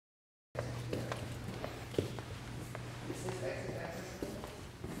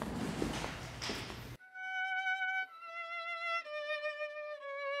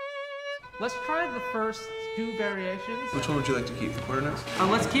Let's try the first two variations. Which one would you like to keep, the quarter notes?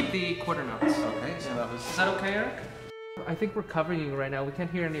 Let's keep the quarter notes. Okay, so that was... Is that okay, Eric? I think we're covering you right now. We can't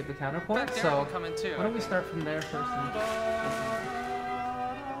hear any of the counterpoints, so come in too. why don't we start from there first?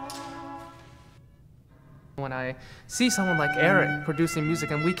 When I see someone like Eric producing music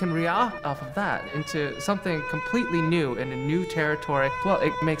and we can react off of that into something completely new in a new territory, well,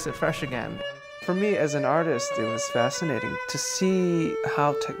 it makes it fresh again. For me as an artist, it was fascinating to see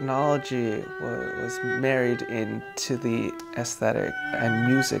how technology was married into the aesthetic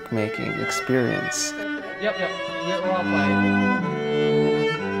and music making experience. Yep, we're all playing.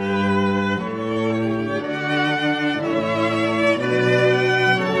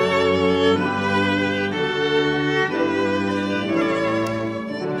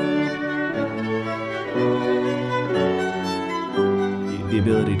 The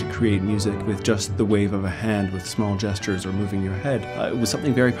ability to create music with just the wave of a hand, with small gestures or moving your head, it was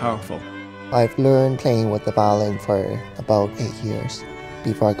something very powerful. I've learned playing with the violin for about 8 years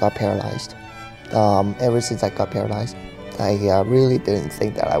before I got paralyzed. Ever since I got paralyzed, I really didn't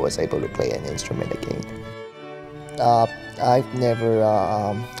think that I was able to play an instrument again. I've never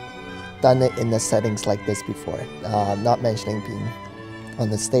done it in the settings like this before, not mentioning being on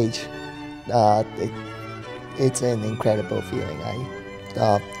the stage. It's an incredible feeling.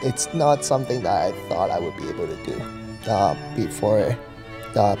 It's not something that I thought I would be able to do before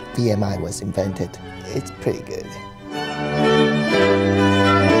the VMI was invented. It's pretty good.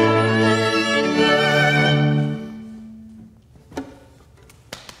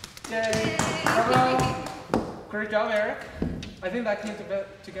 Yay! Bravo! Great job, Eric. I think that came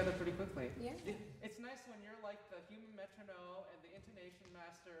together pretty quickly. Yeah. It's nice when you're like the human metronome and the intonation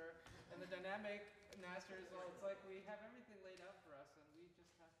master and the dynamic master as well. It's like we have everything laid out for us and we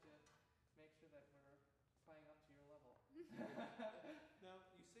just have to make sure that we're playing up to your level. Now,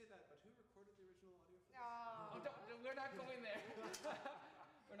 you say that, but who recorded the original audio for this? Oh, we're not going there.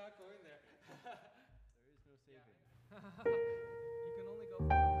 We're not going there. There is no saving.